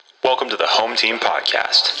Welcome to the Home Team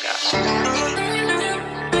Podcast.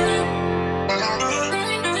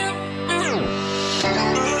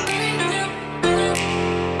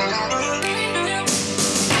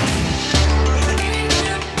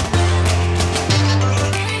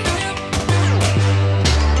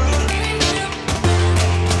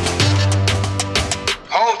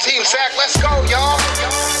 Home Team Sac, let's go, y'all.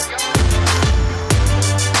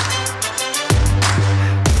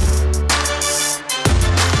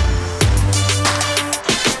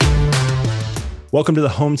 Welcome to the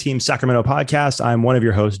Home Team Sacramento podcast. I'm one of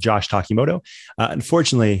your hosts, Josh Takimoto.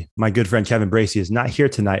 Unfortunately, my good friend Kevin Bracey is not here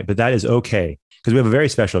tonight, but that is okay because we have a very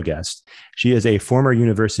special guest. She is a former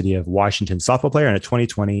University of Washington softball player and a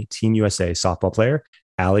 2020 Team USA softball player,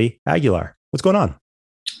 Ali Aguilar. What's going on?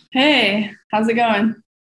 Hey, how's it going?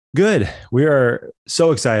 Good. We are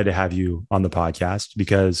so excited to have you on the podcast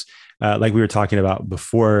because like we were talking about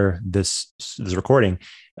before this recording,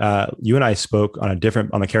 you and I spoke on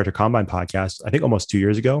the Character Combine podcast, I think almost 2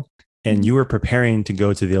 years ago, and you were preparing to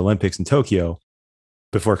go to the Olympics in Tokyo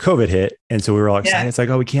before COVID hit. And so we were all excited. Yeah. It's like,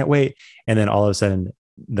 oh, we can't wait. And then all of a sudden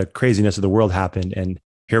the craziness of the world happened. And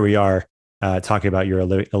here we are talking about your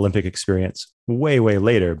Olympic experience way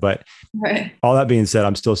later. But right. All that being said,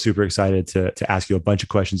 I'm still super excited to ask you a bunch of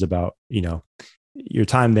questions about, your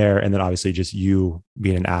time there. And then obviously just you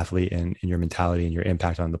being an athlete and your mentality and your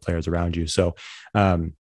impact on the players around you. So,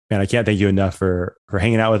 man, I can't thank you enough for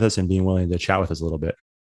hanging out with us and being willing to chat with us a little bit.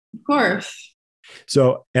 Of course.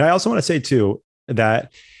 So, and I also want to say too,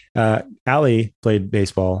 that Ali played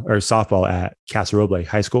baseball or softball at Casa Roble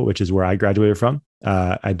High School, which is where I graduated from.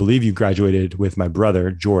 I believe you graduated with my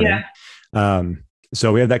brother, Jordan. Yeah.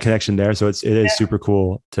 So we have that connection there. So it is super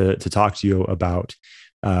cool to talk to you about,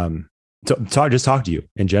 talk to you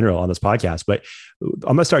in general on this podcast. But I'm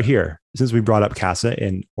going to start here since we brought up Casa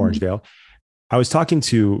in Orangevale. Mm-hmm. I was talking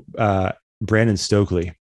to Brandon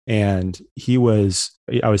Stokely, and I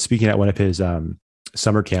was speaking at one of his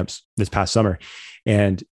summer camps this past summer,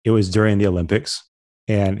 and it was during the Olympics.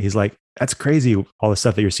 And he's like, that's crazy, all the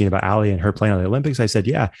stuff that you're seeing about Ali and her playing on the Olympics. I said,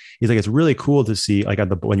 yeah. He's like, it's really cool to see, like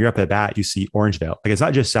when you're up at bat, you see Orangevale. Like it's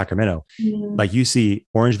not just Sacramento, like you see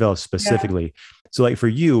Orangevale specifically. Yeah. So like for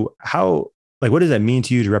you, what does that mean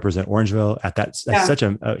to you to represent Orangevale at such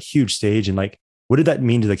a huge stage? And like, what did that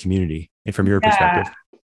mean to the community and from your perspective?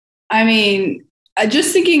 I mean,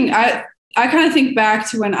 just thinking, I kind of think back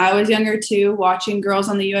to when I was younger too, watching girls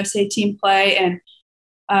on the USA team play. And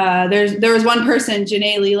there was one person,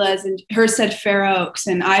 Janae Liles, and hers said Fair Oaks.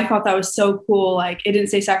 And I thought that was so cool. Like it didn't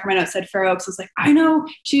say Sacramento, it said Fair Oaks. I was like, I know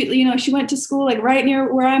she went to school like right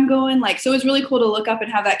near where I'm going. Like, so it was really cool to look up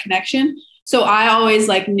and have that connection. So I always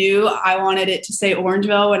like knew I wanted it to say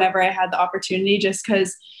Orangevale whenever I had the opportunity, just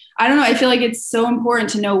because I don't know. I feel like it's so important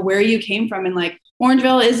to know where you came from. And like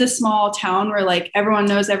Orangevale is a small town where like everyone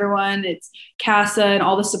knows everyone. It's Casa and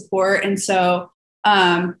all the support. And so,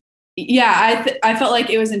 I felt like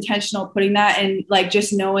it was intentional putting that, and like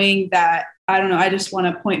just knowing that, I don't know, I just want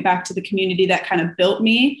to point back to the community that kind of built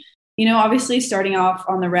me, obviously starting off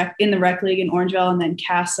in the rec league in Orangevale and then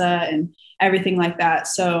Casa and everything like that.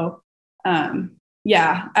 So,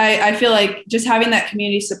 I feel like just having that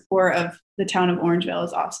community support of the town of Orangevale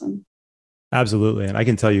is awesome. Absolutely. And I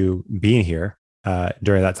can tell you being here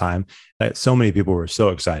during that time, that so many people were so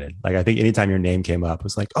excited. Like, I think anytime your name came up, it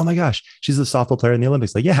was like, oh my gosh, she's a softball player in the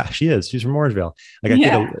Olympics. Like, yeah, she is. She's from Orangevale. Like, I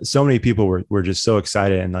think so many people were just so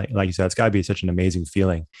excited. And like you said, it's gotta be such an amazing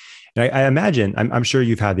feeling. And I imagine, I'm sure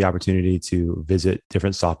you've had the opportunity to visit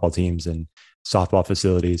different softball teams and softball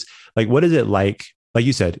facilities. Like, what is it like? Like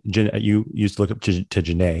you said, you used to look up to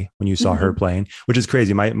Janae when you saw her playing, which is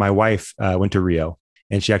crazy. My wife went to Rio,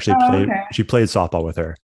 and she actually played softball with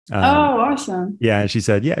her. Awesome. Yeah. And she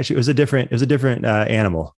said, it was a different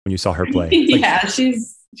animal when you saw her play.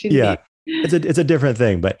 She's yeah, neat. It's a different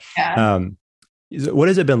thing, but, what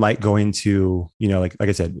has it been like going to, like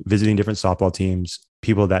I said, visiting different softball teams,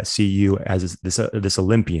 people that see you as this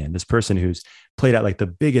Olympian, this person who's played at like the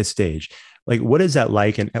biggest stage? Like, what is that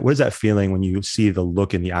like? And what is that feeling when you see the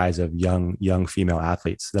look in the eyes of young female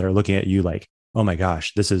athletes that are looking at you like, oh my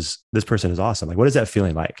gosh, this person is awesome. Like, what is that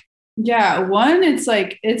feeling like? Yeah. One,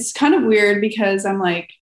 it's kind of weird because I'm like,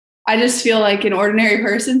 I just feel like an ordinary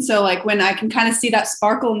person. So like when I can kind of see that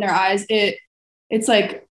sparkle in their eyes, it's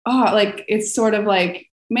like, oh, like, it's sort of like,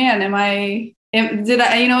 man,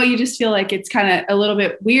 you just feel like it's kind of a little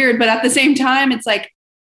bit weird, but at the same time, it's like,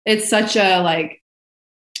 it's such a, like,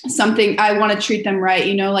 something I want to treat them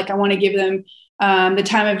right. Like I want to give them the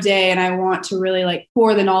time of day, and I want to really like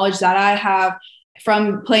pour the knowledge that I have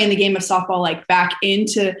from playing the game of softball, like back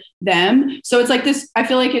into them. So it's like this, I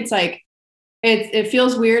feel like it's like it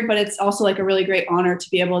feels weird, but it's also like a really great honor to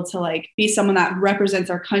be able to like be someone that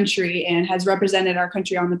represents our country and has represented our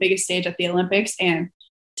country on the biggest stage at the Olympics, and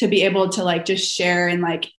to be able to like just share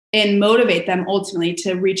and motivate them ultimately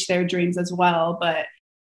to reach their dreams as well. But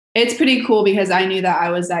it's pretty cool because I knew that I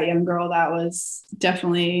was that young girl that was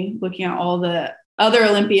definitely looking at all the other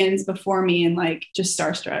Olympians before me and like just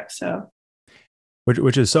starstruck. So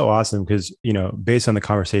which is so awesome because, you know, based on the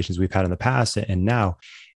conversations we've had in the past and now,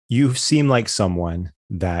 you seem like someone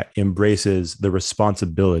that embraces the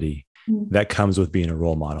responsibility that comes with being a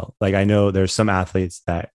role model. Like, I know there's some athletes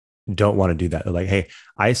that don't want to do that. They're like, hey,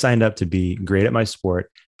 I signed up to be great at my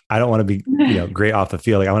sport. I don't want to be, you know, great off the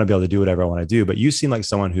field. Like, I want to be able to do whatever I want to do. But you seem like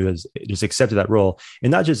someone who has just accepted that role,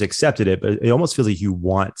 and not just accepted it, but it almost feels like you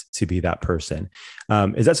want to be that person.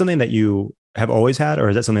 Is that something that you have always had, or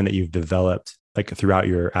is that something that you've developed like throughout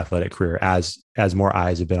your athletic career as more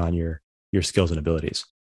eyes have been on your skills and abilities?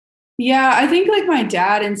 Yeah, I think like my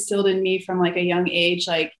dad instilled in me from like a young age,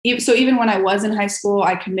 like, so even when I was in high school,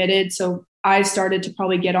 I committed. So I started to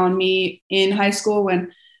probably get on me in high school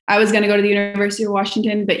when I was going to go to the University of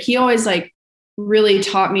Washington, but he always like really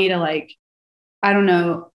taught me to like, I don't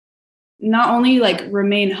know, not only like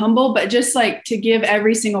remain humble, but just like to give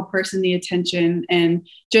every single person the attention and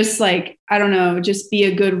just like, I don't know, just be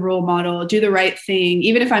a good role model, do the right thing.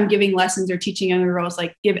 Even if I'm giving lessons or teaching younger girls,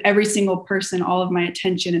 like give every single person all of my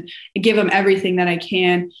attention and give them everything that I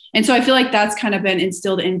can. And so I feel like that's kind of been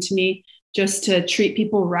instilled into me just to treat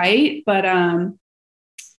people right. But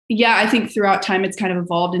yeah, I think throughout time, it's kind of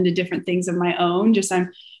evolved into different things of my own. Just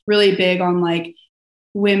I'm really big on like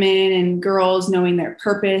women and girls knowing their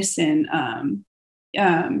purpose and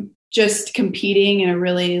just competing in a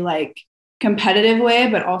really like competitive way,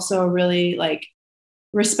 but also a really like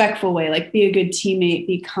respectful way, like be a good teammate,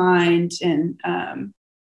 be kind, and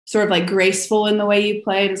sort of like graceful in the way you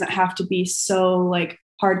play. It doesn't have to be so like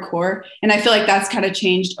hardcore. And I feel like that's kind of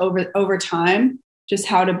changed over time, just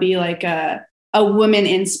how to be like a woman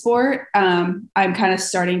in sport. I'm kind of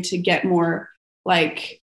starting to get more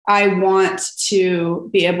like, I want to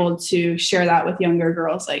be able to share that with younger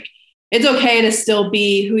girls. Like, it's okay to still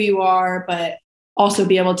be who you are, but also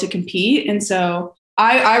be able to compete. And so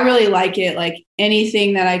I really like it. Like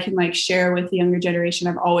anything that I can like share with the younger generation,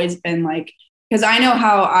 I've always been like, because I know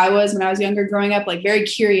how I was when I was younger growing up, like very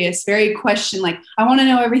curious, very question, like I want to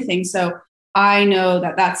know everything. So I know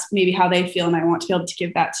that that's maybe how they feel. And I want to be able to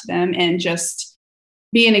give that to them and just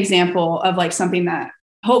be an example of like something that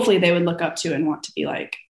hopefully they would look up to and want to be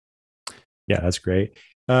like. Yeah, that's great.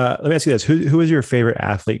 Let me ask you this: who was your favorite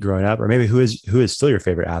athlete growing up, or maybe who is still your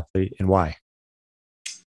favorite athlete, and why?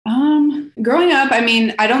 Growing up, I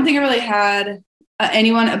mean, I don't think I really had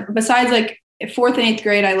anyone besides like 4th and 8th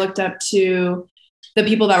grade. I looked up to the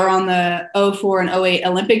people that were on the 04 and 08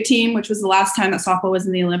 Olympic team, which was the last time that softball was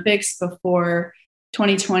in the Olympics before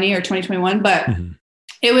 2020 or 2021. But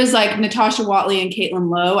it was like Natasha Watley and Caitlin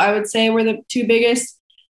Lowe, I would say, were the two biggest.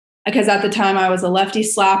 Because at the time I was a lefty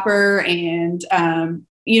slapper and,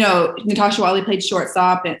 you know, Natasha Watley played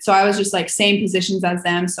shortstop. And so I was just like same positions as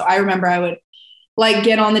them. So I remember I would like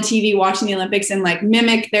get on the TV watching the Olympics and like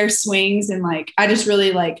mimic their swings. And like, I just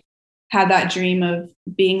really like had that dream of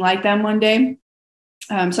being like them one day.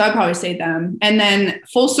 So I'd probably say them. And then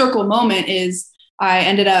full circle moment is I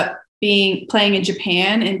ended up playing in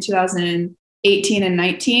Japan in 2018 and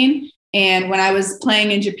 19. And when I was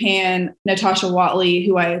playing in Japan, Natasha Watley,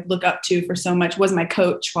 who I look up to for so much, was my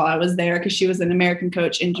coach while I was there because she was an American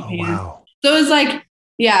coach in Japan. Oh, wow. So it was like,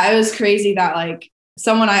 yeah, it was crazy that like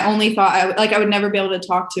someone I only thought I would never be able to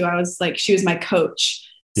talk to. I was like, she was my coach.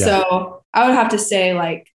 Yeah. So I would have to say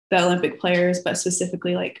like the Olympic players, but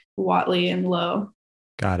specifically like Watley and Lowe.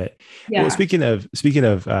 Got it. Yeah. Well, speaking of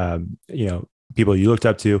you know, people you looked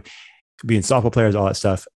up to, being softball players, all that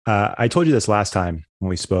stuff. I told you this last time when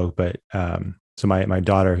we spoke, but so my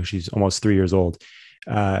daughter, she's almost 3 years old.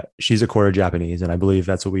 She's a quarter Japanese, and I believe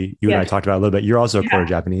that's what you and I talked about a little bit. You're also a quarter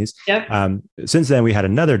Japanese. Yep. Since then, we had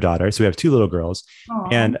another daughter, so we have 2 little girls.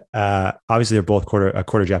 Aww. And obviously, they're both a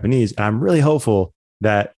quarter Japanese. And I'm really hopeful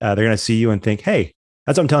that they're going to see you and think, "Hey,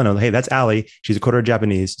 that's what I'm telling them. Hey, that's Ali. She's a quarter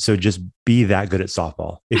Japanese, so just be that good at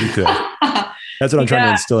softball if you could." That's what I'm trying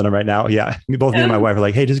to instill in them right now. Yeah. Both me and my wife are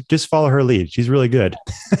like, hey, just follow her lead. She's really good.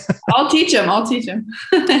 I'll teach him. All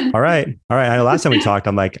right. I know last time we talked,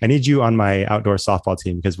 I'm like, I need you on my outdoor softball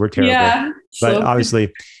team because we're terrible. Yeah, but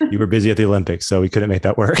obviously you were busy at the Olympics, so we couldn't make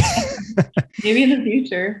that work. Maybe in the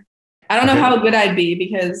future. I don't know how good I'd be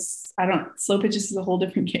because slow pitches is a whole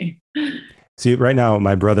different game. See, right now,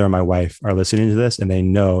 my brother and my wife are listening to this and they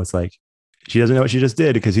know it's like, she doesn't know what she just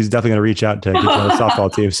did because he's definitely going to reach out to get on the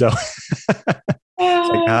softball team. So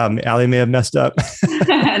like, Ali may have messed up.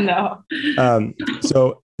 No.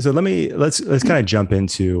 So let's kind of jump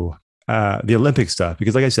into the Olympic stuff,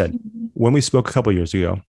 because like I said, when we spoke a couple of years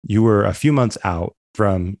ago, you were a few months out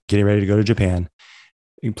from getting ready to go to Japan,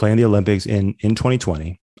 playing the Olympics in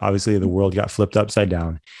 2020. Obviously, the world got flipped upside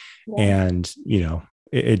down, and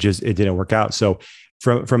it didn't work out. So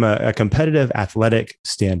from a competitive athletic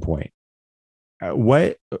standpoint,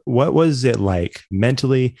 what was it like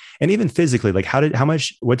mentally and even physically? Like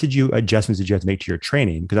what adjustments did you have to make to your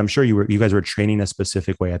training? Because I'm sure you guys were training a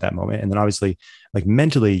specific way at that moment. And then obviously, like,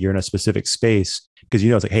 mentally you're in a specific space, because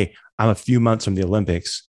it's like, hey, I'm a few months from the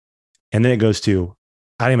Olympics. And then it goes to,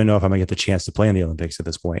 I don't even know if I'm gonna get the chance to play in the Olympics at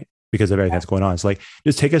this point because of everything that's going on. So like,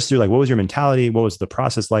 just take us through, like, what was your mentality? What was the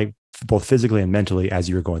process like, both physically and mentally, as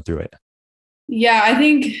you were going through it? Yeah, I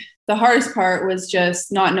think the hardest part was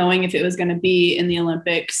just not knowing if it was going to be in the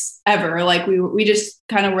Olympics ever. Like we just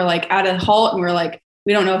kind of were like at a halt, and we're like,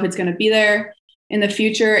 we don't know if it's going to be there in the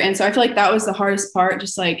future. And so I feel like that was the hardest part,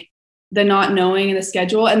 just like the not knowing in the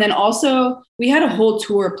schedule. And then also we had a whole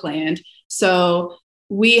tour planned. So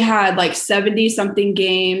we had like 70 something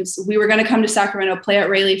games. We were going to come to Sacramento, play at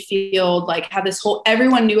Rayleigh Field, like have this whole,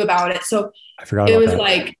 everyone knew about it. So I forgot it about was that.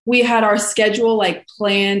 like, we had our schedule like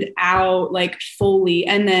planned out like fully.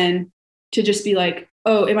 And then to just be like,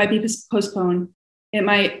 oh, it might be postponed. It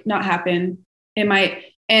might not happen. It might.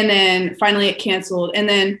 And then finally it canceled. And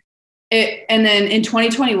then in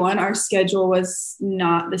 2021, our schedule was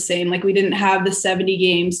not the same. Like we didn't have the 70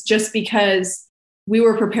 games just because we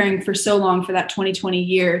were preparing for so long for that 2020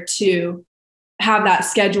 year to have that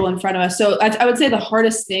schedule in front of us. So I would say the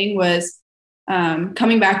hardest thing was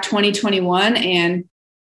coming back 2021 and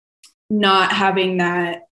not having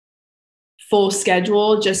that full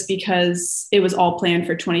schedule, just because it was all planned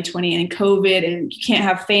for 2020 and COVID, and you can't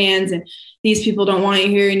have fans, and these people don't want you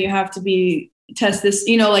here, and you have to be test this,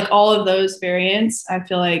 like all of those variants, I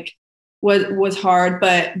feel like was hard.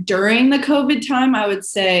 But during the COVID time, I would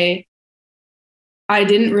say I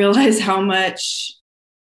didn't realize how much,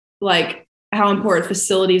 like, how important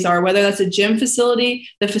facilities are, whether that's a gym facility,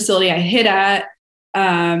 the facility I hit at,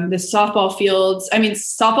 the softball fields. I mean,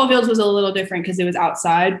 softball fields was a little different because it was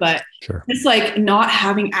outside, but Sure. It's like not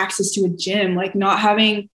having access to a gym, like not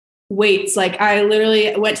having weights. Like I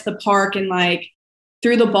literally went to the park and like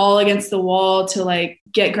threw the ball against the wall to like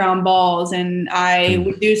get ground balls, and I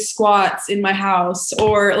would do squats in my house,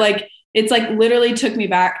 or like, it's like literally took me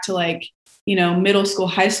back to like, middle school,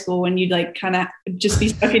 high school, when you'd like kind of just be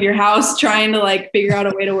stuck in your house trying to like figure out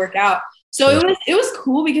a way to work out. So it was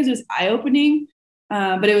cool because it was eye-opening,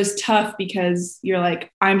 but it was tough because you're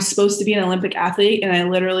like, I'm supposed to be an Olympic athlete, and I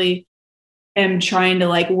literally am trying to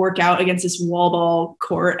like work out against this wall ball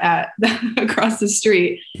court across the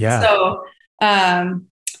street. Yeah. So,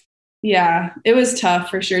 yeah, it was tough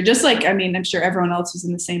for sure. Just like, I mean, I'm sure everyone else was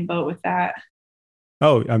in the same boat with that.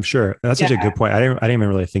 Oh, I'm sure. That's such a good point. I didn't even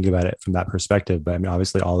really think about it from that perspective, but I mean,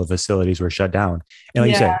 obviously all the facilities were shut down. And like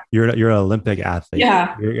you said, you're an Olympic athlete.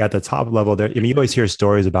 Yeah. You're at the top level there. I mean, you always hear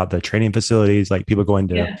stories about the training facilities, like people going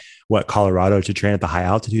to Colorado to train at the high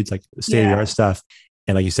altitudes, like state of the art stuff.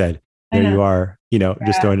 And like you said, there you are,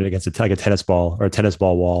 just throwing it against like a tennis ball or a tennis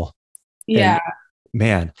ball wall. Yeah. And,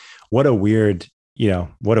 man, what a weird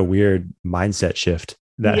mindset shift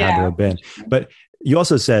that had to have been. But you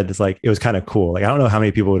also said it's like, it was kind of cool. Like, I don't know how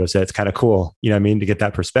many people would have said it's kind of cool, you know what I mean, to get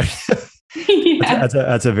that perspective.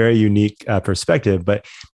 That's a very unique perspective. But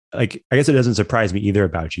like, I guess it doesn't surprise me either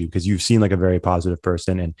about you, because you've seen like a very positive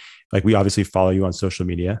person. And like, we obviously follow you on social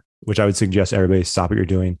media, which I would suggest everybody stop what you're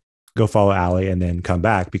doing, go follow Ali, and then come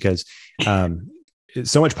back, because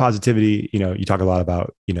so much positivity. You talk a lot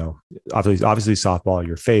about, obviously softball,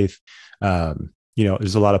 your faith,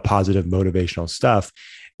 there's a lot of positive motivational stuff.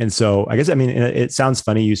 And so I guess, I mean, it sounds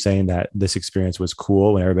funny you saying that this experience was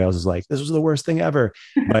cool when everybody else is like, this was the worst thing ever.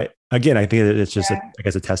 But again, I think that it's just,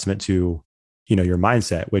 a testament to, your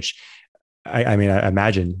mindset, which I mean, I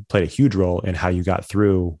imagine played a huge role in how you got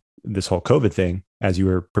through this whole COVID thing as you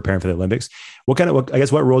were preparing for the Olympics. What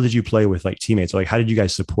role did you play with like teammates? Or like, how did you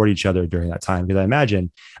guys support each other during that time? Because I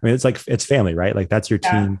imagine, it's family, right? Like that's your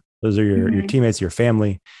team. Those are your teammates, your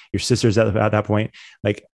family, your sisters at that point.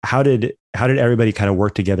 Like, how did everybody kind of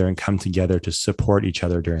work together and come together to support each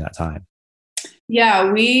other during that time? Yeah,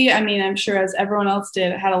 I'm sure as everyone else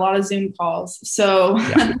did, had a lot of Zoom calls. So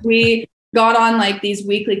we got on like these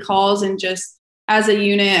weekly calls, and just as a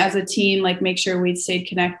unit, as a team, like make sure we stayed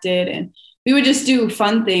connected, and we would just do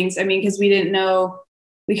fun things. I mean, because we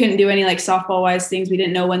couldn't do any like softball wise things. We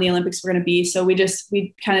didn't know when the Olympics were going to be. So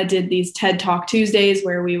we kind of did these TED Talk Tuesdays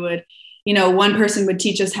where we would one person would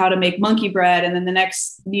teach us how to make monkey bread. And then the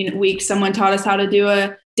next week, someone taught us how to do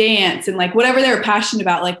a dance and like whatever they were passionate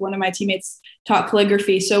about. Like one of my teammates taught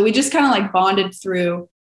calligraphy. So we just kind of like bonded through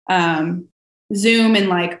Zoom and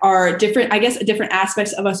like our different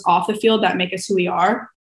aspects of us off the field that make us who we are.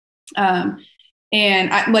 And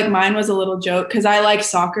mine was a little joke because I like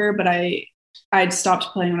soccer, but I'd stopped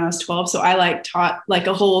playing when I was 12. So I like taught like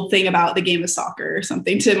a whole thing about the game of soccer or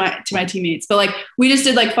something to my teammates. But like we just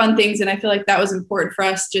did like fun things. And I feel like that was important for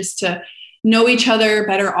us just to know each other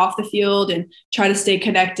better off the field and try to stay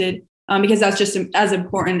connected because that's just as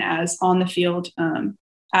important as on the field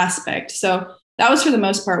aspect. So that was for the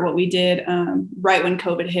most part what we did right when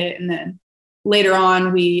COVID hit. And then later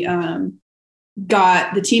on, we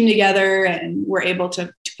got the team together and were able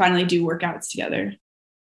to finally do workouts together.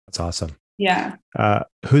 That's awesome. Yeah.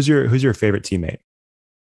 Who's your favorite teammate?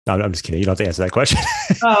 No, I'm just kidding. You don't have to answer that question.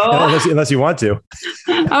 Oh, unless you want to.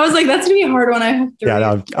 I was like, that's gonna be a hard one. I have to. Yeah,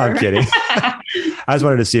 no, I'm kidding. I just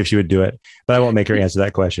wanted to see if she would do it, but I won't make her answer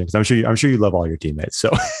that question because I'm sure you love all your teammates. So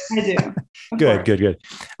I do. Good.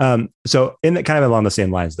 So kind of along the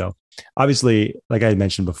same lines though, obviously, like I had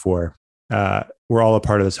mentioned before, we're all a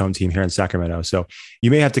part of this home team here in Sacramento. So you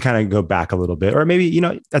may have to kind of go back a little bit, or maybe,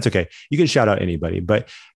 that's okay. You can shout out anybody, but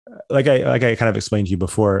like I kind of explained to you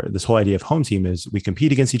before, this whole idea of home team is we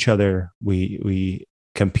compete against each other. We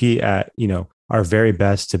compete at, our very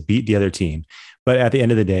best to beat the other team. But at the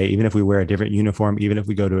end of the day, even if we wear a different uniform, even if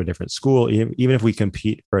we go to a different school, even if we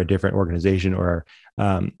compete for a different organization or,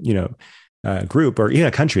 group or even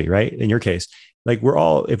a country, right? In your case, like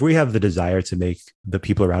if we have the desire to make the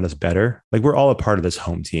people around us better, like we're all a part of this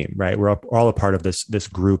home team, right? We're all a part of this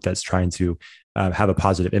group that's trying to have a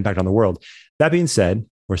positive impact on the world. That being said,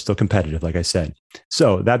 we're still competitive, like I said.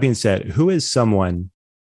 So that being said, who is someone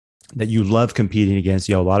that you love competing against,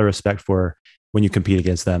 you have a lot of respect for when you compete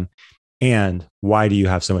against them? And why do you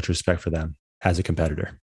have so much respect for them as a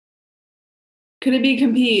competitor? Could it be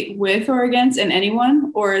compete with or against and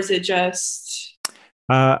anyone, or is it just?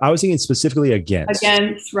 I was thinking specifically against.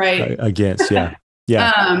 Against, right? Against, yeah,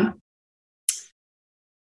 yeah.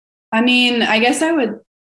 I mean, I guess I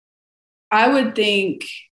would think,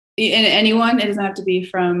 and anyone. It doesn't have to be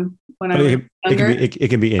from when I was younger. It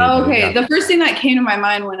can be anything. Oh, okay. Yeah. The first thing that came to my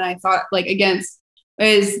mind when I thought like against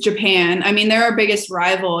is Japan. I mean, they're our biggest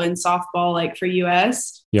rival in softball, like for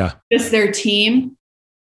US. Yeah. Just their team.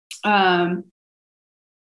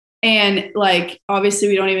 And like, obviously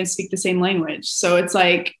we don't even speak the same language. So it's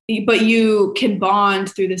like, but you can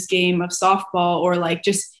bond through this game of softball or like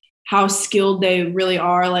just how skilled they really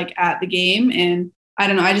are like at the game. And I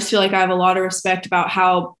don't know, I just feel like I have a lot of respect about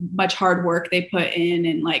how much hard work they put in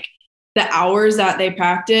and like the hours that they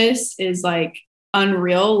practice is like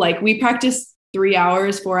unreal. Like we practice 3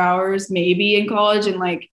 hours, 4 hours, maybe in college and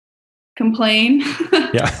like complain.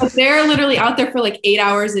 Yeah. But they're literally out there for like 8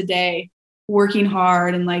 hours a day working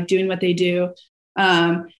hard and like doing what they do.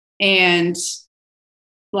 And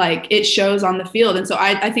like it shows on the field. And so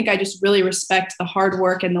I think I just really respect the hard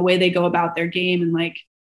work and the way they go about their game. And like,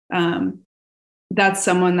 that's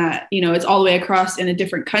someone that, it's all the way across in a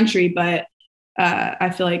different country, but I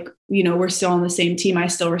feel like, we're still on the same team. I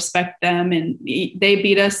still respect them and they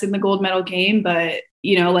beat us in the gold medal game, but,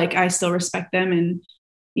 like I still respect them and,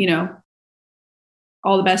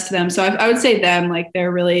 all the best to them. So I would say them, like I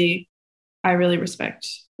really respect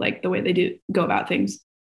like the way they do go about things.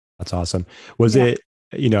 That's awesome. Was it,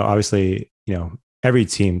 obviously, every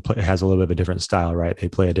team has a little bit of a different style, right? They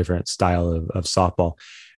play a different style of softball.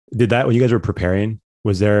 Did that when you guys were preparing,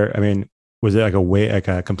 was there like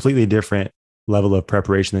a completely different level of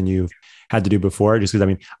preparation than you've had to do before? Just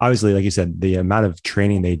because, obviously, like you said, the amount of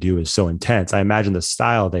training they do is so intense. I imagine the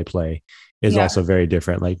style they play is also very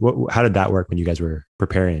different. Like how did that work when you guys were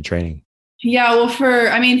preparing and training? Yeah, well, for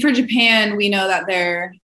Japan, we know that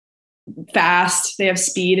they're fast, they have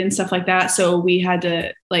speed and stuff like that. So we had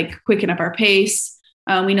to like quicken up our pace.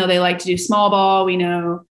 We know they like to do small ball. We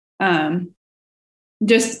know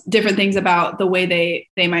just different things about the way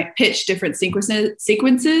they might pitch different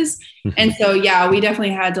sequences. And so, yeah, we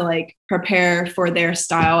definitely had to like prepare for their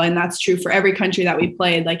style. And that's true for every country that we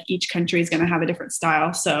played. Like each country is going to have a different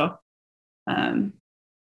style. So,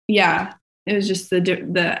 yeah. It was just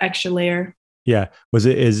the extra layer. Yeah.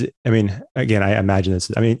 Again, I imagine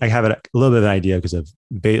this. I have a little bit of an idea because of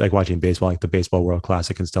like watching baseball, like the Baseball World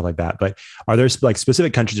Classic and stuff like that. But are there like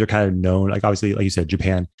specific countries that are kind of known? Like obviously, like you said,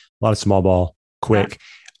 Japan, a lot of small ball, quick.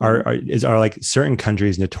 Yeah. Are like certain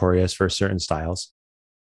countries notorious for certain styles?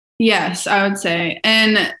 Yes, I would say.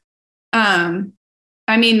 And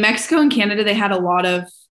Mexico and Canada, they had a lot of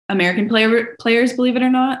American players, believe it or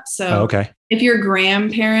not. So okay. if your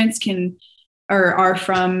grandparents can or are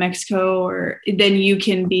from Mexico, or then you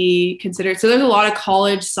can be considered. So there's a lot of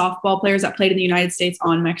college softball players that played in the United States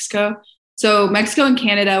on Mexico. So Mexico and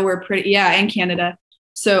Canada were and Canada.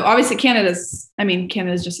 So obviously Canada's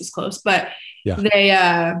just as close, but they,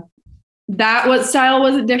 that style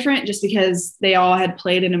wasn't different just because they all had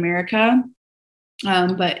played in America.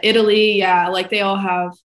 But Italy, like they all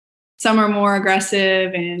have, some are more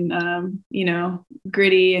aggressive and,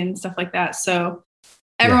 gritty and stuff like that. So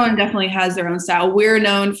everyone definitely has their own style. We're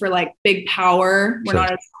known for like big power. We're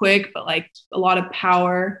not as quick, but like a lot of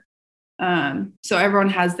power. So everyone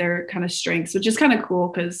has their kind of strengths, which is kind of cool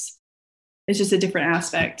because it's just a different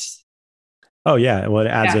aspect. Oh yeah. Well, it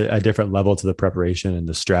adds a different level to the preparation and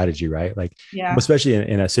the strategy, right? Like, especially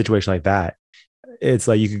in a situation like that, it's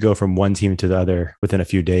like you could go from one team to the other within a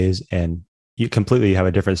few days and you completely have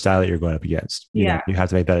a different style that you're going up against. You know, you have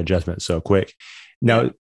to make that adjustment so quick.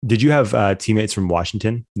 Now, did you have teammates from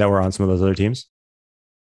Washington that were on some of those other teams?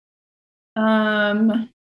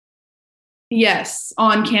 Yes,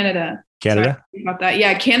 on Canada. Canada? Sorry about that.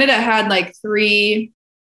 Yeah, Canada had like 3,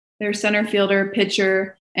 their center fielder,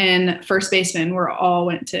 pitcher, and first baseman all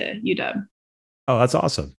went to UW. Oh, that's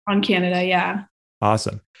awesome. On Canada, yeah.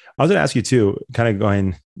 Awesome. I was going to ask you too, kind of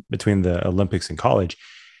going between the Olympics and college.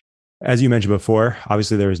 As you mentioned before,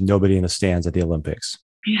 obviously there was nobody in the stands at the Olympics.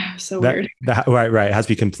 Yeah, so weird. Right. It has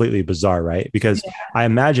to be completely bizarre, right? Because I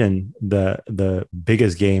imagine the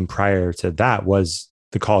biggest game prior to that was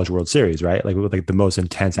the College World Series, right? Like the most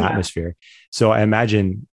intense atmosphere. So I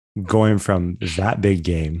imagine going from that big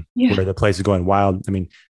game where the place is going wild. I mean,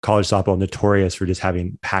 college softball notorious for just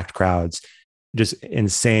having packed crowds, just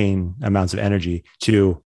insane amounts of energy,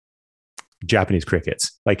 to Japanese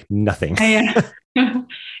crickets, like nothing.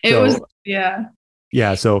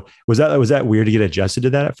 Yeah. So was that weird to get adjusted to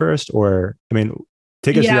that at first? Or, I mean,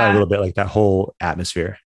 take us through that a little bit, like that whole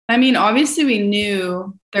atmosphere. I mean, obviously we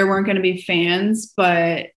knew there weren't going to be fans,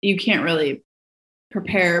 but you can't really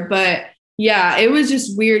prepare. But yeah, it was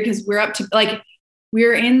just weird because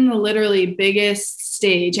we're in the literally biggest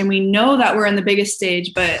stage and we know that we're in the biggest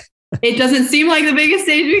stage, but it doesn't seem like the biggest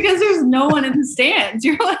stage because there's no one in the stands.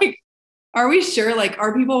 You're like, are we sure? Like,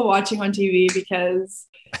 are people watching on TV? Because,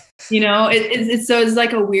 it's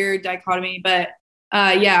like a weird dichotomy, but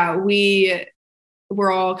we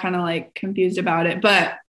were all kind of like confused about it.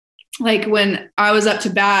 But like when I was up to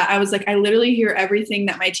bat, I was like, I literally hear everything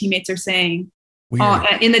that my teammates are saying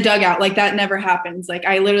in the dugout. Like that never happens. Like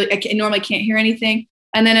I normally can't hear anything.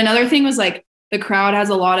 And then another thing was like, the crowd has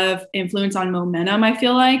a lot of influence on momentum, I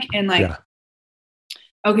feel like. And like,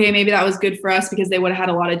 okay, maybe that was good for us because they would have had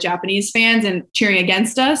a lot of Japanese fans and cheering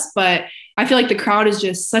against us. But I feel like the crowd is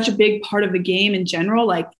just such a big part of the game in general.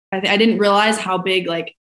 Like I didn't realize how big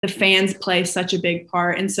like the fans play such a big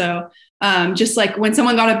part. And so just like when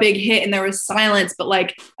someone got a big hit and there was silence, but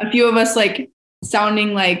like a few of us like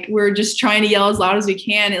sounding like we're just trying to yell as loud as we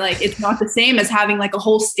can. It's not the same as having like a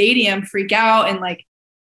whole stadium freak out. And like,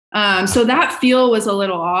 so that feel was a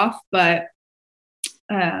little off, but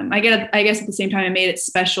I guess at the same time, it made it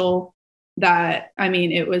special that, I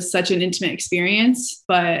mean, it was such an intimate experience,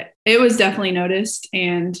 but it was definitely noticed.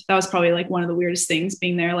 And that was probably like one of the weirdest things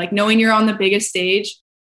being there, like knowing you're on the biggest stage,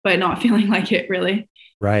 but not feeling like it really.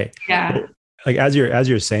 Right. Yeah. Like as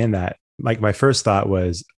you're saying that, like my first thought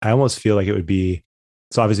was, I almost feel like it would be,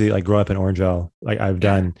 so obviously like growing up in Orangeville, like I've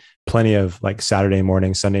done plenty of like Saturday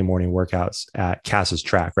morning, Sunday morning workouts at Cass's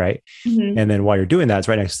track. Right. Mm-hmm. And then while you're doing that, it's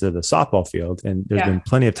right next to the softball field. And there's been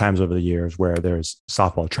plenty of times over the years where there's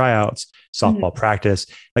softball tryouts, softball practice.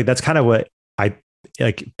 Like that's kind of what I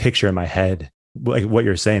like picture in my head. Like what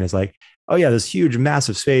you're saying is like, oh yeah, this huge,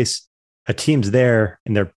 massive space, a team's there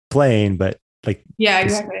and they're playing, but like,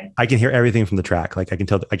 exactly. I can hear everything from the track. Like I can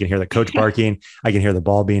hear the coach barking. I can hear the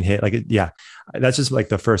ball being hit. Like, that's just like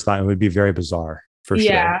the first thought. It would be very bizarre for sure.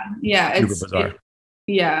 Yeah. Super bizarre.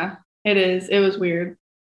 It is. It was weird.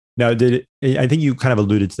 Now, I think you kind of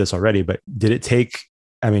alluded to this already, but did it take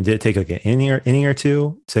like an inning or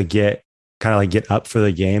two to get up for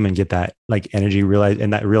the game and get that like energy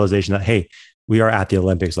and that realization that, hey, we are at the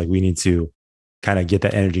Olympics. Like we need to kind of get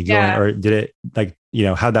that energy going, or did it like,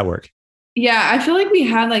 how'd that work? Yeah, I feel like we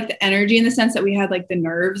had like the energy in the sense that we had like the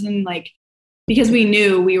nerves and like, because we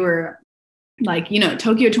knew we were like,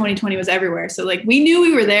 Tokyo 2020 was everywhere. So like we knew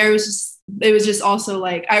we were there. It was just also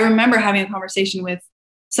like, I remember having a conversation with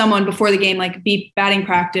someone before the game, like batting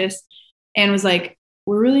practice, and was like,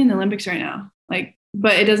 we're really in the Olympics right now. Like,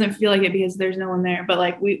 but it doesn't feel like it because there's no one there, but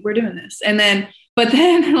like we're doing this. And then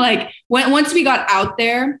like once we got out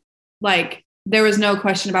there, like, there was no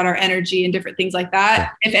question about our energy and different things like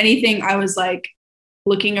that. If anything, I was like,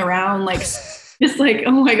 looking around, like, just like,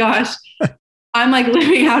 oh my gosh, I'm like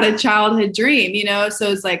living out a childhood dream, you know?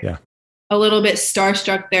 So it's like a little bit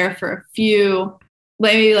starstruck there for a few,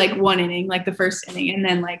 maybe like one inning, like the first inning, and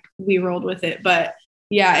then like we rolled with it. But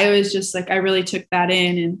yeah, it was just like, I really took that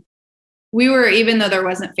in, and we were, even though there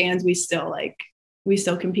wasn't fans, we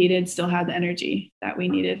still competed, still had the energy that we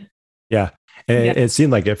needed. Yeah. And it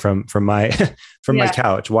seemed like it from my, my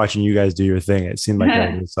couch watching you guys do your thing. It seemed like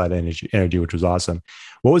that inside energy, which was awesome.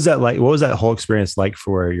 What was that like? What was that whole experience like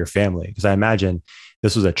for your family? Because I imagine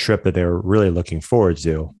this was a trip that they were really looking forward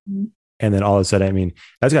to. Mm-hmm. And then all of a sudden, I mean,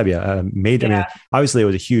 that's gotta be a major, I mean, obviously it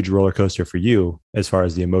was a huge roller coaster for you as far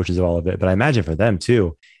as the emotions of all of it, but I imagine for them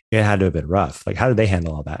too, it had to have been rough. Like, how did they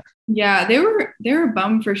handle all that? Yeah, they were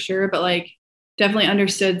bummed for sure, but like definitely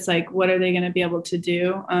understood. It's like, what are they going to be able to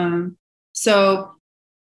do? So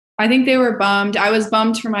I think they were bummed. I was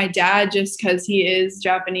bummed for my dad just because he is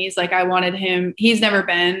Japanese. Like, I wanted him, he's never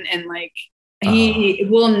been, and like he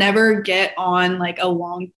will never get on like a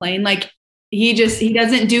long plane. Like he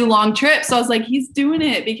doesn't do long trips. So I was like, he's doing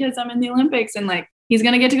it because I'm in the Olympics, and like he's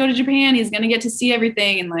going to get to go to Japan. He's going to get to see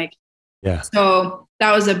everything. And like, so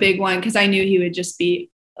that was a big one because I knew he would just be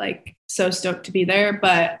like so stoked to be there.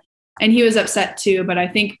 And he was upset too. But I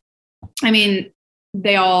think, I mean,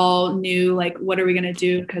 they all knew like, what are we going to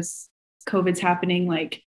do? Because COVID's happening.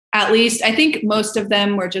 Like, at least I think most of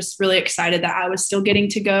them were just really excited that I was still getting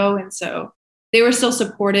to go. And so they were still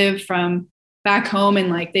supportive from back home. And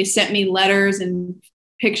like, they sent me letters and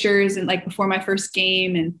pictures and like before my first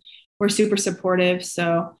game, and were super supportive.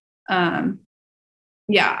 So,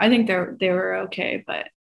 yeah, I think they were okay, but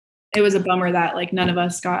it was a bummer that like none of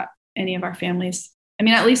us got any of our families. I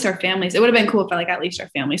mean, at least our families, it would have been cool if like at least our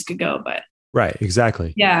families could go, but. Right.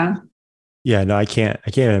 Exactly. Yeah. Yeah. No, I can't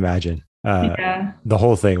even imagine. The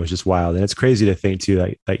whole thing was just wild. And it's crazy to think too,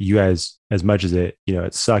 like you guys, as much as it, you know,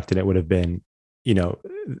 it sucked and it would have been, you know,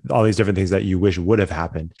 all these different things that you wish would have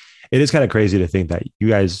happened. It is kind of crazy to think that you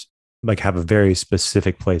guys like have a very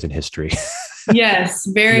specific place in history. Yes.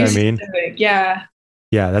 Very you know specific. I mean? Yeah.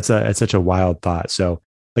 Yeah. That's such a wild thought. So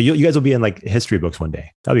like you guys will be in like history books one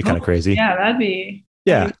day. That'd be kind of crazy. Yeah. That'd be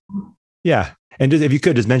cool. Yeah. And just, if you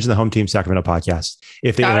could just mention the Home Team Sacramento podcast,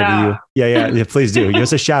 if they interview you. Yeah, please do. Give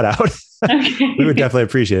us a shout out. Okay. We would definitely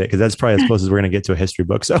appreciate it because that's probably as close as we're going to get to a history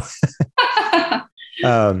book. So,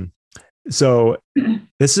 so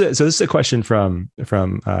this is a question from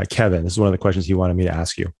Kevin. This is one of the questions he wanted me to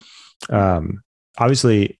ask you.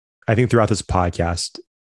 Obviously, I think throughout this podcast,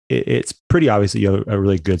 it's pretty obvious that you have a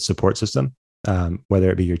really good support system, whether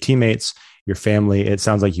it be your teammates, your family. It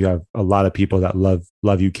sounds like you have a lot of people that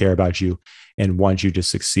love you, care about you, and want you to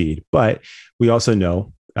succeed. But we also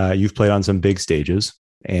know you've played on some big stages,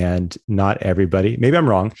 and not everybody, maybe I'm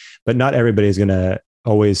wrong, but not everybody is going to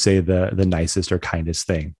always say the nicest or kindest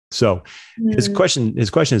thing. So his question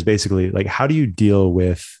is basically like, how do you deal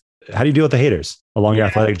with the haters along your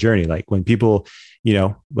athletic journey? Like when people, you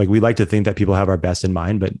know, like we like to think that people have our best in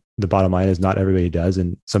mind, but the bottom line is not everybody does.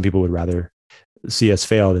 And some people would rather see us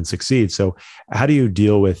fail than succeed. So how do you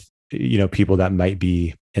deal with, you know, people that might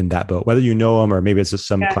be in that boat, whether you know them or maybe it's just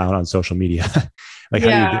some clown on social media? Like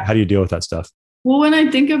how do you deal with that stuff? Well, when I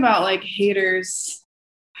think about like haters,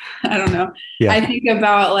 I don't know. Yeah. I think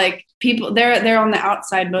about like people, they're on the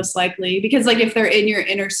outside most likely, because like if they're in your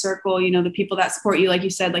inner circle, you know, the people that support you, like you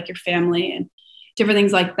said, like your family and different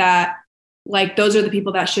things like that, like those are the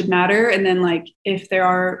people that should matter. And then like if there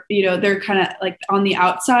are, you know, they're kind of like on the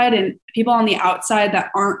outside, and people on the outside that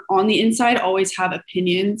aren't on the inside always have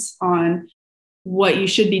opinions on what you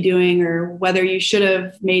should be doing, or whether you should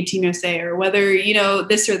have made Team USA, or whether, you know,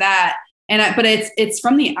 this or that. But it's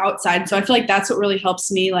from the outside. So I feel like that's what really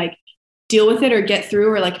helps me like deal with it or get through.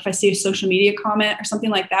 Or like if I see a social media comment or something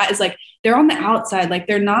like that, is like they're on the outside, like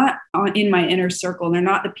they're not in my inner circle. They're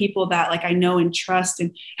not the people that like I know and trust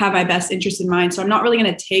and have my best interest in mind. So I'm not really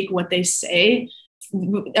going to take what they say.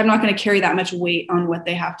 I'm not going to carry that much weight on what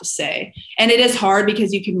they have to say. And it is hard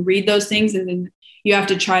because you can read those things and then you have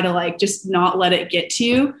to try to like just not let it get to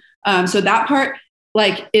you. So that part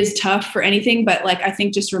like is tough for anything, but like I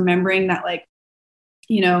think just remembering that, like,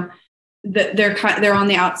 you know, they're on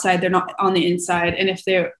the outside, they're not on the inside, and if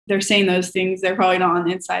they're saying those things, they're probably not on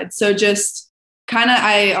the inside. So just kind of,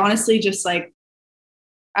 I honestly just like,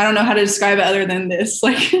 I don't know how to describe it other than this.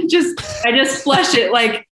 Like I just flush it.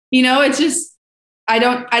 Like, you know, it's just I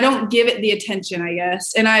don't give it the attention, I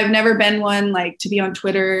guess. And I've never been one like to be on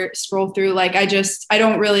Twitter, scroll through. Like I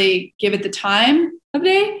don't really give it the time of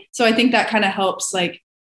day. So I think that kind of helps like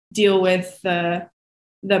deal with the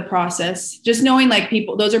process. Just knowing like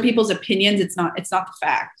people, those are people's opinions. It's not the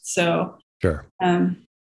fact. So sure.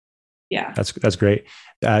 Yeah. That's great.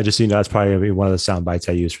 Just so you know, that's probably gonna be one of the sound bites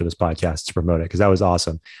I use for this podcast to promote it, because that was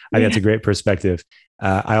awesome. I think that's a great perspective.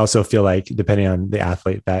 I also feel like, depending on the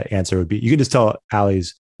athlete, that answer would be, you can just tell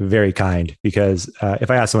Ali's very kind, because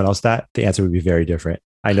if I asked someone else that, the answer would be very different.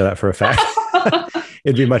 I know that for a fact.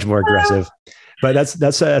 It'd be much more aggressive. But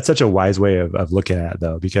that's such a wise way of looking at it,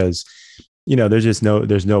 though, because there's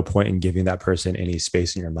no point in giving that person any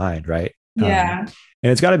space in your mind, right? Yeah.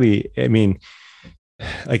 And it's got to be, I mean,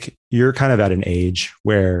 like, you're kind of at an age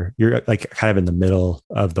where you're like kind of in the middle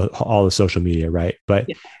of all the social media, right? But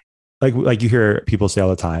like you hear people say all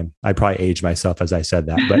the time, I probably aged myself as I said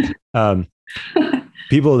that, but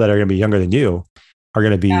people that are going to be younger than you are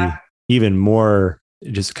going to be even more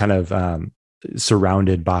just kind of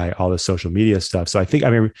surrounded by all the social media stuff. So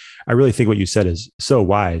I really think what you said is so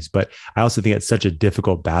wise, but I also think it's such a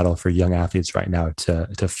difficult battle for young athletes right now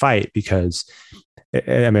to fight, because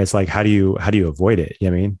it's like, how do you avoid it? I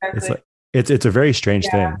mean, exactly. It's a very strange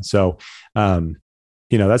thing. So,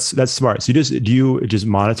 that's smart. So do you just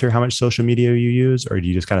monitor how much social media you use, or do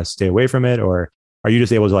you just kind of stay away from it? Or are you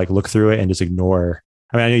just able to like look through it and just ignore?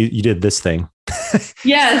 I mean, I know you did this thing.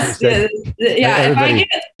 Yes. Yeah. If I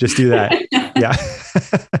just do that. Yeah.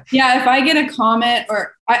 Yeah. If I get a comment,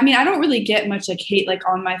 or I mean, I don't really get much like hate, like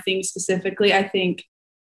on my thing specifically. I think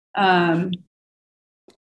there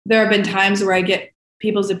have been times where I get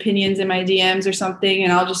people's opinions in my DMs or something,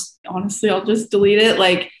 and I'll just delete it.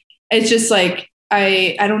 Like, it's just like,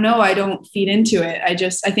 I don't know. I don't feed into it. I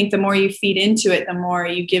think the more you feed into it, the more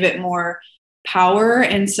you give it more power.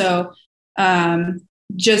 And so,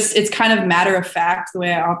 it's kind of matter of fact the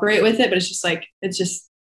way I operate with it, but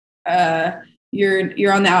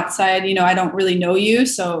you're on the outside, I don't really know you,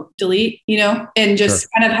 so delete, and just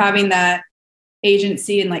kind of having that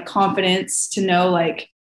agency and like confidence to know, like,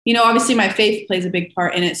 obviously my faith plays a big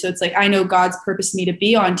part in it. So it's like, I know God's purposed me to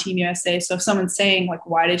be on Team USA. So if someone's saying like,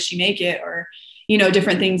 why did she make it? Or,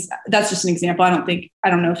 different things, that's just an example. I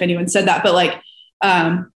don't know if anyone said that, but like,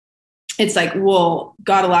 it's like, well,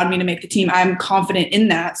 God allowed me to make the team. I'm confident in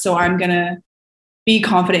that. So I'm going to be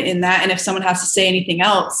confident in that. And if someone has to say anything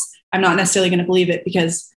else, I'm not necessarily going to believe it,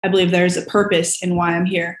 because I believe there's a purpose in why I'm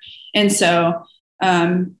here. And so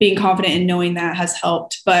being confident in knowing that has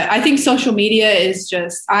helped. But I think social media is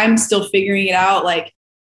just, I'm still figuring it out, like,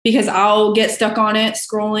 because I'll get stuck on it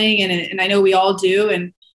scrolling, and I know we all do.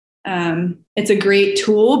 And it's a great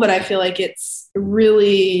tool, but I feel like it's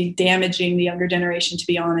really damaging the younger generation, to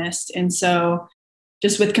be honest. And so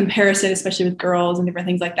just with comparison, especially with girls and different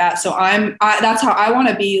things like that. So that's how I want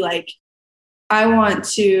to be. Like, I want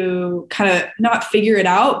to kind of not figure it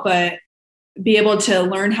out, but be able to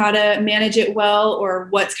learn how to manage it well, or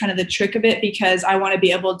what's kind of the trick of it, because I want to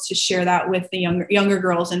be able to share that with the younger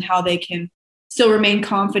girls, and how they can still remain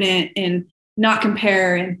confident and not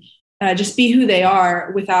compare, and just be who they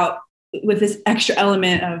are with this extra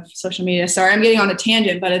element of social media. Sorry, I'm getting on a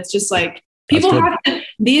tangent, but it's just like, people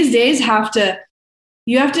these days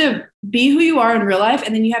you have to be who you are in real life,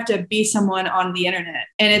 and then you have to be someone on the internet.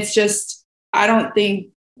 And it's just, I don't think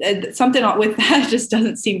something with that just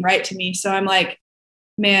doesn't seem right to me. So I'm like,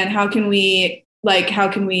 man, how can we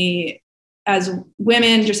as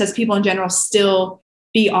women, just as people in general, still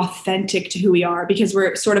be authentic to who we are? Because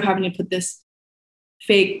we're sort of having to put this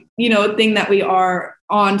fake, thing that we are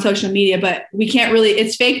on social media, but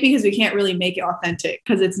it's fake because we can't really make it authentic,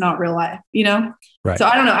 because it's not real life, Right. So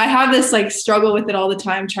I don't know. I have this like struggle with it all the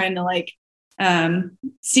time, trying to like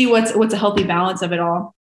see what's a healthy balance of it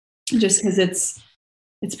all, just because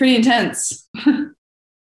it's pretty intense.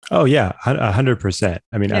 Oh yeah, 100%.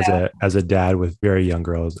 I mean, as a dad with very young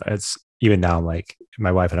girls, it's even now, like,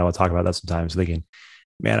 my wife and I will talk about that sometimes, thinking,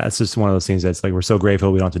 man, that's just one of those things that's like, we're so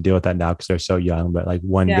grateful we don't have to deal with that now because they're so young. But like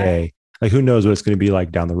one day, like, who knows what it's going to be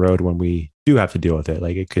like down the road when we do have to deal with it.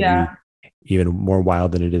 Like, it could be even more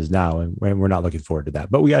wild than it is now. And we're not looking forward to that,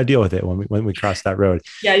 but we got to deal with it when we cross that road.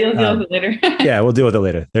 Yeah. You'll deal with it later. Yeah. We'll deal with it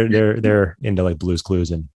later. They're into like Blue's Clues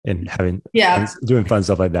and having, doing fun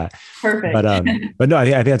stuff like that. Perfect. But no, I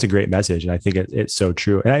think that's a great message. And I think it's so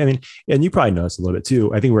true. And I mean, and you probably know this a little bit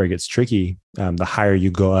too. I think where it gets tricky, the higher you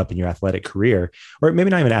go up in your athletic career, or maybe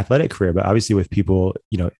not even athletic career, but obviously with people,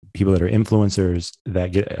 people that are influencers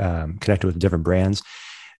that get connected with different brands.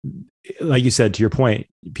 Like you said, to your point,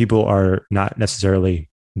 people are not necessarily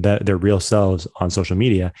their real selves on social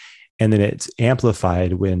media. And then it's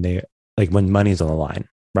amplified when when money's on the line,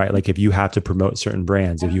 right? Like, if you have to promote certain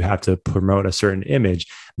brands, if you have to promote a certain image,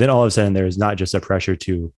 then all of a sudden there's not just a pressure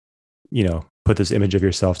to, put this image of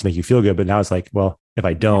yourself to make you feel good. But now it's like, well, if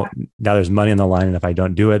I don't, now there's money on the line. And if I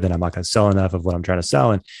don't do it, then I'm not going to sell enough of what I'm trying to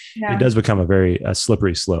sell. And it does become a very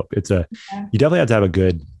slippery slope. You definitely have to have a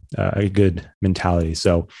good a good mentality.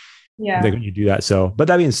 So Yeah. I think when you do that. So, but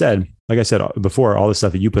that being said, like I said before, all the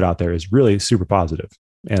stuff that you put out there is really super positive.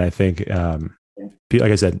 And I think,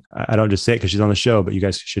 like I said, I don't just say it because she's on the show, but you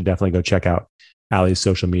guys should definitely go check out Ali's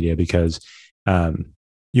social media because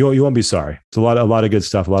you won't be sorry. It's a lot of good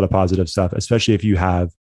stuff, a lot of positive stuff, especially if you have,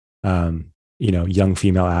 young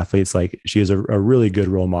female athletes. Like she is a really good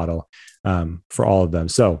role model for all of them.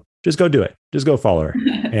 So just go do it. Just go follow her.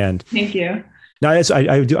 And thank you. now, I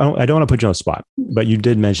don't want to put you on the spot, but you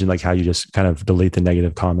did mention like how you just kind of delete the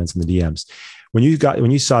negative comments in the DMs. When you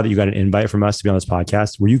saw that you got an invite from us to be on this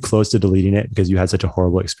podcast, were you close to deleting it because you had such a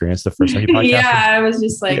horrible experience the first time you podcasted? Yeah, I was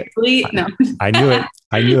just like, delete. No, I knew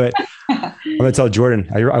it. I'm gonna tell Jordan.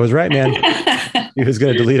 I was right, man. He was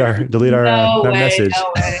gonna delete our message.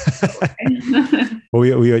 No way.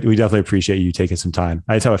 Well, we definitely appreciate you taking some time.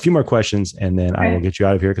 I just have a few more questions, and then I will get you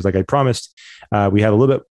out of here because, like I promised, we have a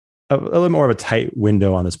little more of a tight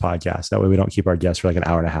window on this podcast. That way we don't keep our guests for like an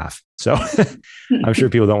hour and a half. So I'm sure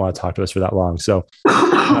people don't want to talk to us for that long. So,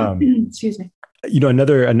 excuse me.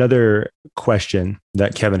 Another question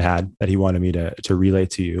that Kevin had that he wanted me to relay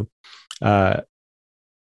to you,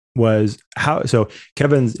 was how, so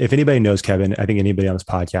Kevin's, if anybody knows Kevin, I think anybody on this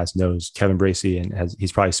podcast knows Kevin Bracey and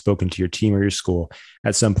he's probably spoken to your team or your school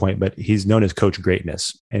at some point, but he's known as Coach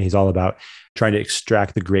Greatness. And he's all about trying to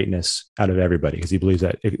extract the greatness out of everybody because he believes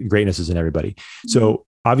that greatness is in everybody. So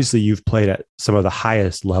obviously you've played at some of the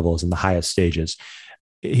highest levels and the highest stages.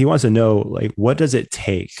 He wants to know, like, what does it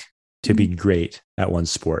take to be great at one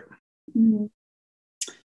sport?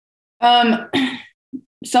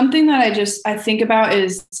 Something that I think about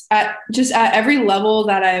is at every level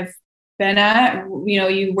that I've been at,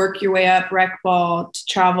 you work your way up, rec ball to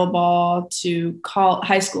travel ball to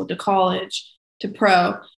high school to college to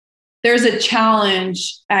pro. There's a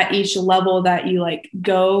challenge at each level that you like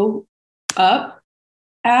go up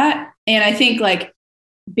at. And I think like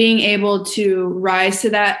being able to rise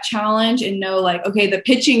to that challenge and know like, okay, the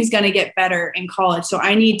pitching is going to get better in college. So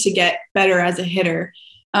I need to get better as a hitter.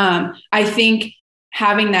 I think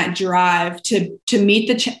having that drive to meet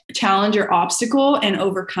the challenge or obstacle and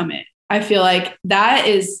overcome it. I feel like that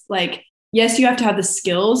is like, yes, you have to have the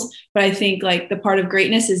skills, but I think like the part of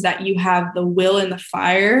greatness is that you have the will and the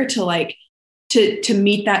fire to like, to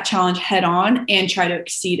meet that challenge head on and try to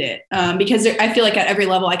exceed it. Because I feel like at every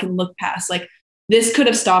level I can look past, like this could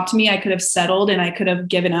have stopped me. I could have settled and I could have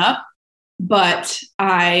given up, but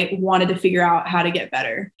I wanted to figure out how to get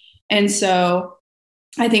better. And so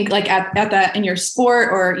I think like at that in your sport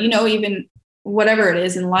or, even whatever it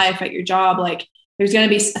is in life at your job, like there's going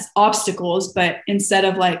to be obstacles, but instead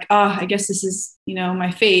of like, I guess this is,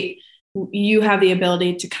 my fate, you have the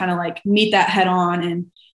ability to kind of like meet that head on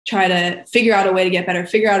and try to figure out a way to get better,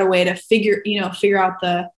 figure out a way to figure out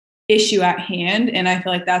the issue at hand. And I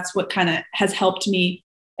feel like that's what kind of has helped me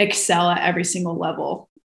excel at every single level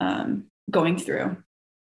going through.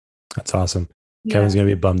 That's awesome. Yeah. Kevin's going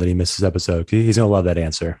to be bummed that he missed this episode. He's going to love that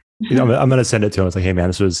answer. I'm going to send it to him. It's like, hey man,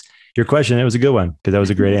 this was your question. It was a good one because that was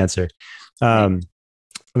a great answer. Let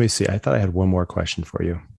me see. I thought I had one more question for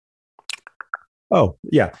you. Oh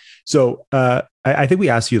yeah. So I think we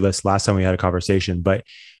asked you this last time we had a conversation, but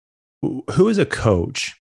who is a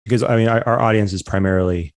coach? Because I mean, our audience is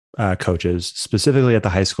primarily coaches, specifically at the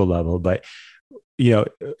high school level, but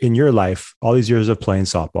in your life, all these years of playing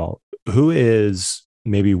softball, who is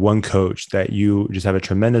maybe one coach that you just have a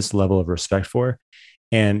tremendous level of respect for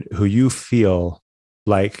and who you feel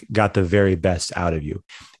like got the very best out of you?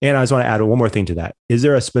 And I just want to add one more thing to that. Is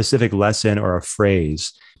there a specific lesson or a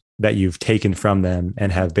phrase that you've taken from them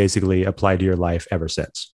and have basically applied to your life ever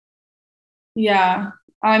since? Yeah.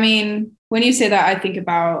 I mean, when you say that, I think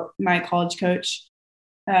about my college coach,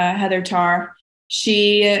 Heather Tarr.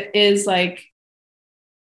 She is like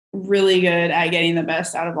really good at getting the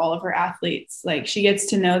best out of all of her athletes. Like she gets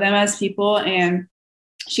to know them as people and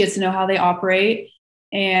she gets to know how they operate,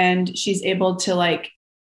 and she's able to like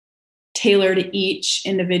tailor to each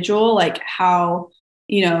individual, like how,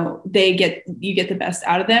 you get the best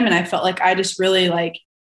out of them. And I felt like I just really like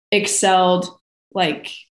excelled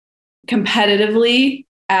like competitively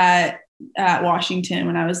at Washington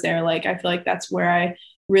when I was there. Like, I feel like that's where I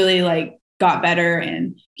really like got better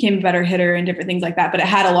and became a better hitter and different things like that. But it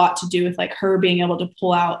had a lot to do with like her being able to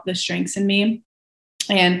pull out the strengths in me.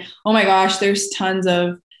 And oh my gosh, there's tons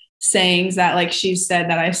of sayings that like she said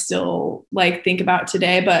that I still like think about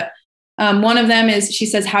today. But one of them is, she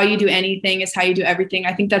says, how you do anything is how you do everything.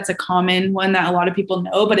 I think that's a common one that a lot of people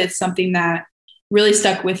know, but it's something that really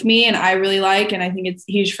stuck with me and I really like. And I think it's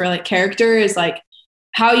huge for like character, is like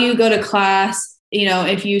how you go to class.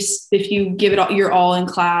 If you give it all, your all in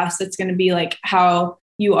class, that's going to be like how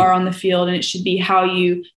you are on the field, and it should be how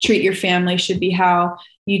you treat your family, should be how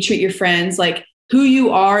you treat your friends. Like who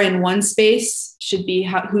you are in one space should be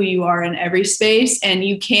who you are in every space. And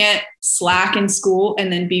you can't slack in school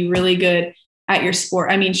and then be really good at your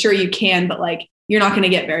sport. I mean, sure you can, but like, you're not going to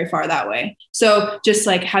get very far that way. So just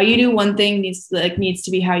like how you do one thing needs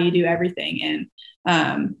to be how you do everything.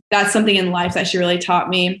 And that's something in life that she really taught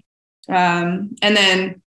me. And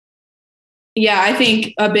then, yeah, I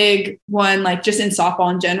think a big one, like just in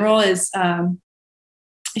softball in general, is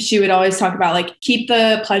she would always talk about like, keep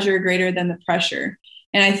the pleasure greater than the pressure.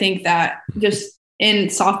 And I think that just in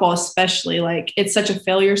softball, especially, like it's such a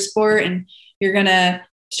failure sport and you're going to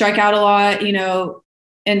strike out a lot, you know,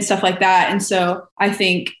 and stuff like that. And so I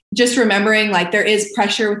think just remembering like there is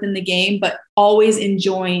pressure within the game, but always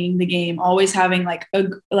enjoying the game, always having like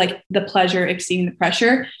the pleasure exceeding the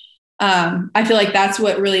pressure. I feel like that's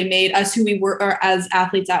what really made us who we were as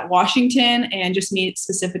athletes at Washington, and just me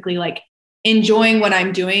specifically, like enjoying what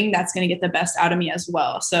I'm doing. That's going to get the best out of me as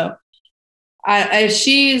well. So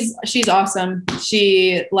she's awesome.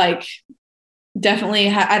 She like definitely,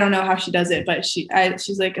 I don't know how she does it, but she's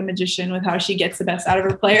like a magician with how she gets the best out of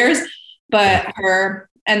her players. But her,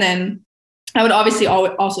 and then I would obviously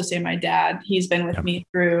also say my dad. He's been with me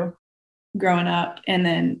through growing up, and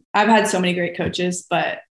then I've had so many great coaches,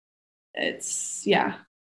 but it's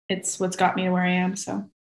what's got me to where I am. So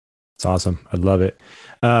it's awesome. I love it.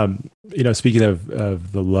 You know, speaking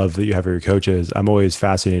of the love that you have for your coaches, I'm always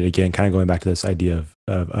fascinated, again, kind of going back to this idea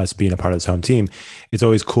of us being a part of this home team. It's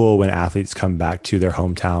always cool when athletes come back to their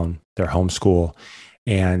hometown, their home school,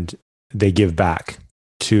 and they give back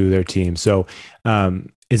to their team. So,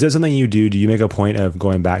 is that something you do? Do you make a point of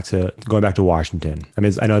going back to Washington? I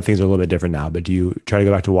mean, I know things are a little bit different now, but do you try to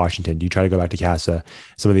go back to Washington? Do you try to go back to CASA?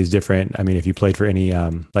 Some of these different, I mean, if you played for any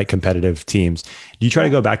like competitive teams, do you try to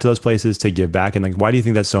go back to those places to give back? And like, why do you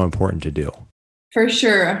think that's so important to do? For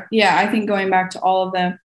sure. Yeah. I think going back to all of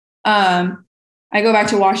them, I go back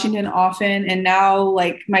to Washington often, and now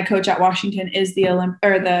like my coach at Washington is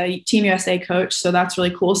the Team USA coach. So that's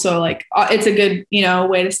really cool. So like, it's a good, you know,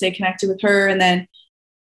 way to stay connected with her. And then,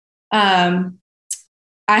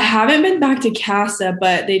 I haven't been back to CASA,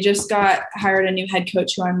 but they just hired a new head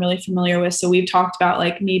coach who I'm really familiar with. So we've talked about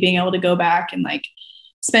like me being able to go back and like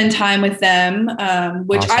spend time with them,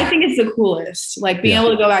 which awesome. I think is the coolest, like being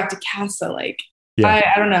able to go back to CASA. Like,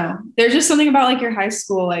 I don't know. There's just something about like your high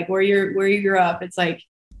school, like where you grew up. It's like,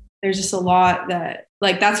 there's just a lot that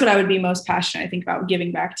like, that's what I would be most passionate, I think, about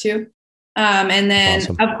giving back to. And then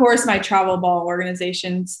awesome. Of course my travel ball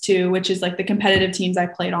organizations too, which is like the competitive teams I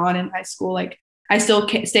played on in high school. Like I still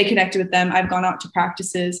stay connected with them. I've gone out to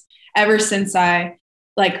practices ever since I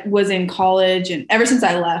like was in college, and ever since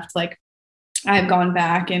I left, like I've gone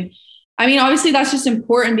back. And I mean, obviously that's just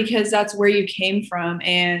important because that's where you came from.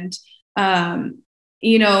 And,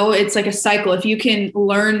 you know, it's like a cycle. If you can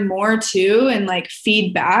learn more too, and like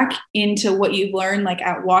feed back into what you've learned, like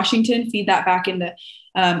at Washington, feed that back into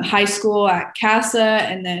high school at CASA,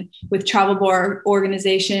 and then with travel board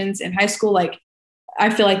organizations in high school, like I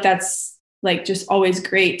feel like that's like just always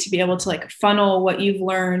great to be able to like funnel what you've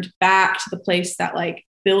learned back to the place that like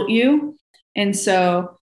built you. And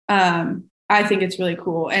so I think it's really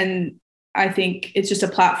cool. And I think it's just a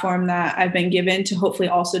platform that I've been given to hopefully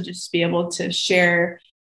also just be able to share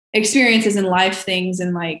experiences in life things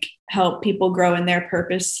and like help people grow in their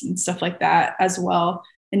purpose and stuff like that as well.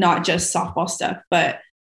 And not just softball stuff, but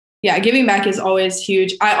yeah, giving back is always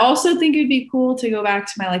huge. I also think it'd be cool to go back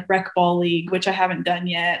to my like rec ball league, which I haven't done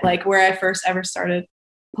yet, like where I first ever started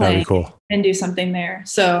playing, cool. And do something there.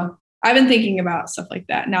 So I've been thinking about stuff like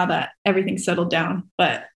that now that everything's settled down,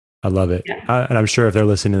 but I love it. Yeah. And I'm sure if they're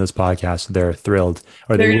listening to this podcast, they're thrilled,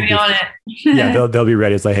 or they're going to be on it. Yeah, they'll be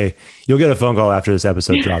ready. It's like, hey, you'll get a phone call after this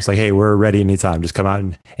episode drops. Like, hey, we're ready anytime. Just come out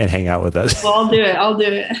and hang out with us. Well, I'll do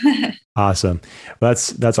it. Awesome. Well,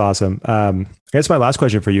 that's awesome. I guess my last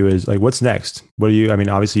question for you is like, what's next? What do you, I mean,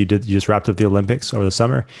 obviously you just wrapped up the Olympics over the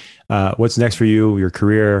summer. What's next for you, your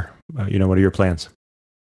career? You know, what are your plans?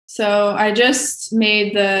 So I just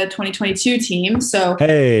made the 2022 team. So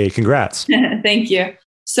hey, congrats. Thank you.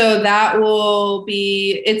 So that will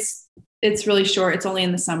be, it's really short. It's only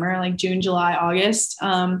in the summer, like June, July, August.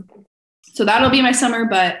 So that'll be my summer,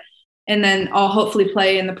 and then I'll hopefully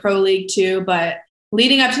play in the pro league too. But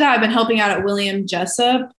leading up to that, I've been helping out at William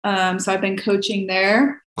Jessup. So I've been coaching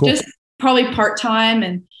there, cool. Just probably part-time.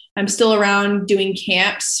 And I'm still around doing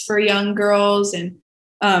camps for young girls and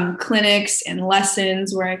clinics and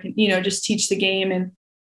lessons where I can, you know, just teach the game. And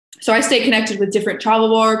so I stay connected with different travel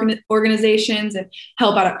ball organizations and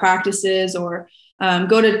help out at practices or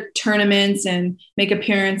go to tournaments and make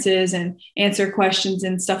appearances and answer questions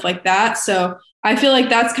and stuff like that. So I feel like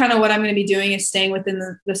that's kind of what I'm going to be doing, is staying within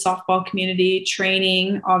the softball community,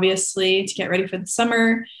 training, obviously, to get ready for the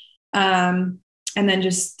summer. And then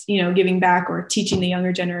just, giving back or teaching the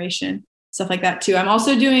younger generation, stuff like that too. I'm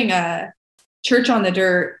also doing a Church on the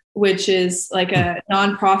Dirt, which is like a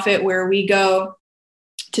nonprofit where we go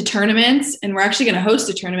to tournaments, and we're actually going to host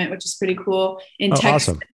a tournament, which is pretty cool, in Texas.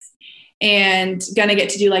 Awesome. And going to get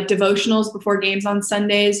to do like devotionals before games on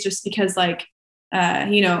Sundays, just because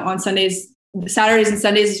on Sundays, Saturdays and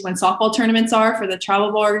Sundays is when softball tournaments are for the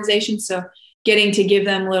travel ball organization. So getting to give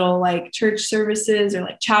them little like church services or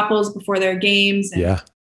like chapels before their games. And,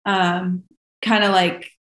 kind of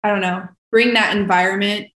like, I don't know, bring that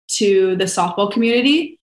environment to the softball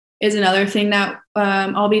community is another thing that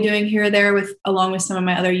I'll be doing here or there along with some of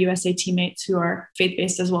my other USA teammates who are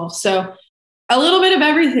faith-based as well. So a little bit of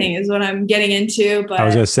everything is what I'm getting into. But I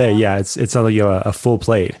was going to say, it's like a full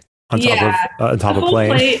plate on top of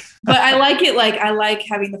playing. Plate, but I like it. Like, I like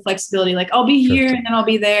having the flexibility. Like, I'll be here and then I'll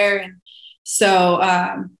be there. And so,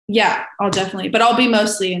 I'll definitely, but I'll be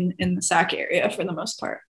mostly in the SAC area for the most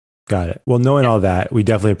part. Got it. Well, knowing all that, we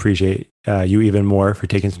definitely appreciate you even more for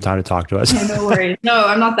taking some time to talk to us. No worries. No,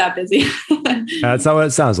 I'm not that busy. That's not what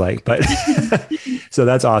it sounds like, but so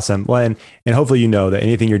that's awesome. Well, and hopefully, that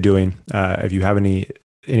anything you're doing, if you have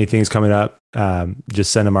anything's coming up,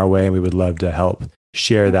 just send them our way, and we would love to help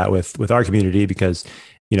share that with our community, because,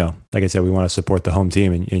 like I said, we want to support the home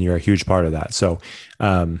team, and you're a huge part of that. So,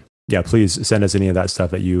 please send us any of that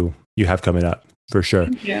stuff that you have coming up for sure.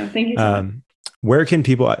 Thank you so much. Where can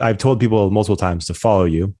people? I've told people multiple times to follow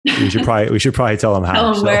you. We should probably tell them how.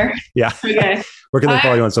 Tell them where. Yeah. Okay. Where can they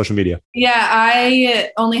follow you on social media? Yeah, I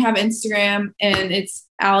only have Instagram, and it's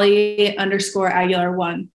Ali_Aguilar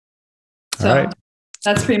 1. So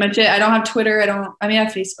that's pretty much it. I don't have Twitter. I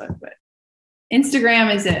have Facebook, but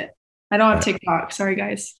Instagram is it. I don't have TikTok. Sorry,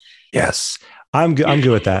 guys. Yes. I'm good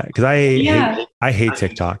with that, because I hate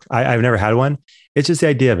TikTok. I've never had one. It's just the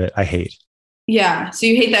idea of it I hate. Yeah. So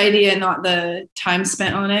you hate the idea and not the time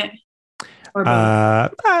spent on it? Or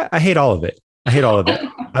I hate all of it. I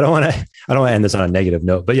don't want to end this on a negative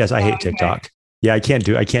note, but yes, I hate TikTok. Yeah, I can't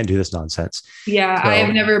do this nonsense. Yeah, so, I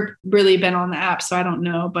have never really been on the app, so I don't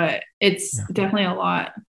know, but it's definitely a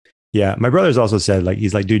lot. Yeah, my brother's also said,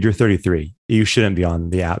 he's like, dude, you're 33. You shouldn't be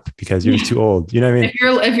on the app because you're too old. You know what I mean?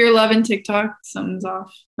 If you're loving TikTok, something's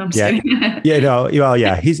off. I'm just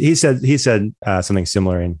kidding. He said something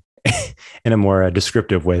similar in a more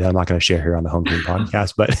descriptive way that I'm not going to share here on the Home Team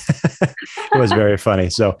podcast, but it was very funny.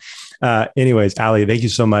 So anyways, Ali, thank you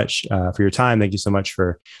so much for your time. Thank you so much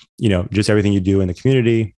for, just everything you do in the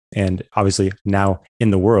community, and obviously now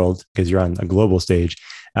in the world, because you're on a global stage.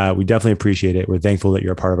 We definitely appreciate it. We're thankful that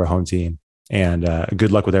you're a part of our home team, and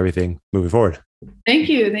good luck with everything moving forward. Thank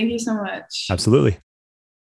you. Thank you so much. Absolutely.